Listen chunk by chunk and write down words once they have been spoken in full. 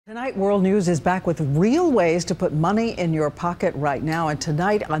Tonight, World News is back with real ways to put money in your pocket right now. And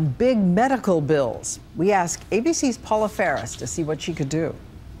tonight on big medical bills, we ask ABC's Paula Faris to see what she could do.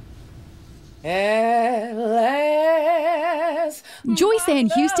 Joyce Ann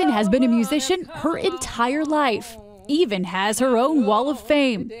Houston has been a musician her entire life, even has her own wall of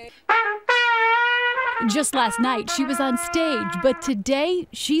fame. Just last night, she was on stage, but today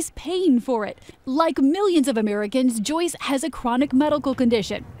she's paying for it. Like millions of Americans, Joyce has a chronic medical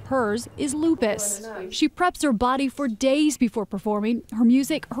condition. Hers is lupus. She preps her body for days before performing. Her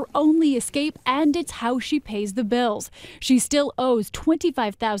music, her only escape, and it's how she pays the bills. She still owes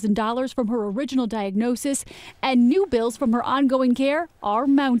 $25,000 from her original diagnosis, and new bills from her ongoing care are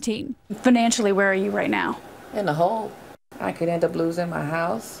mounting. Financially, where are you right now? In the hole. I could end up losing my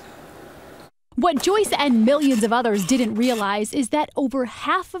house. What Joyce and millions of others didn't realize is that over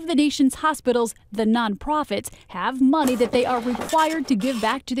half of the nation's hospitals, the nonprofits, have money that they are required to give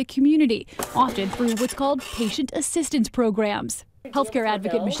back to the community, often through what's called patient assistance programs. Healthcare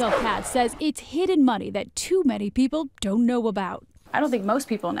advocate Michelle Katz says it's hidden money that too many people don't know about. I don't think most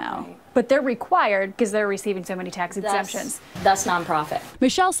people know, but they're required because they're receiving so many tax exemptions. That's nonprofit.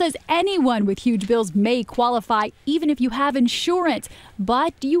 Michelle says anyone with huge bills may qualify, even if you have insurance,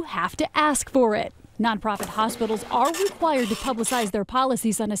 but you have to ask for it. Nonprofit hospitals are required to publicize their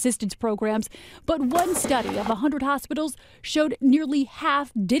policies on assistance programs, but one study of 100 hospitals showed nearly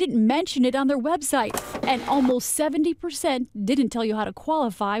half didn't mention it on their website, and almost 70% didn't tell you how to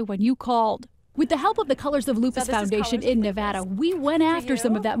qualify when you called. With the help of the Colors of Lupus Foundation in Nevada, we went after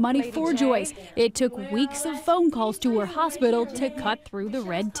some of that money for Joyce. It took weeks of phone calls to her hospital to cut through the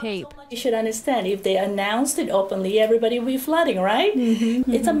red tape. You should understand, if they announced it openly, everybody will be flooding, right?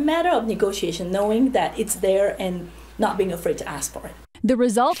 It's a matter of negotiation, knowing that it's there and not being afraid to ask for it. The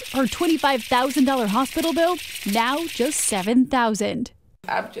result, her $25,000 hospital bill, now just $7,000.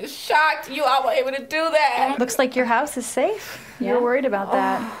 I'm just shocked you all were able to do that. Looks like your house is safe. Yeah. You're worried about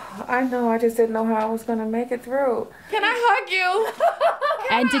that. I know, I just didn't know how I was going to make it through. Can I hug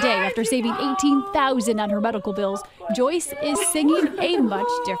you? And today, after saving $18,000 on her medical bills, Joyce is singing a much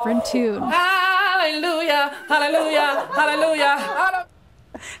different tune. Hallelujah, hallelujah, hallelujah.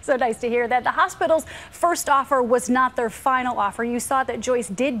 So nice to hear that. The hospital's first offer was not their final offer. You saw that Joyce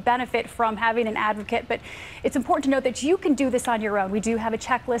did benefit from having an advocate, but it's important to note that you can do this on your own. We do have a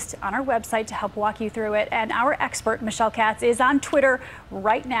checklist on our website to help walk you through it. And our expert, Michelle Katz, is on Twitter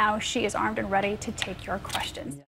right now. She is armed and ready to take your questions.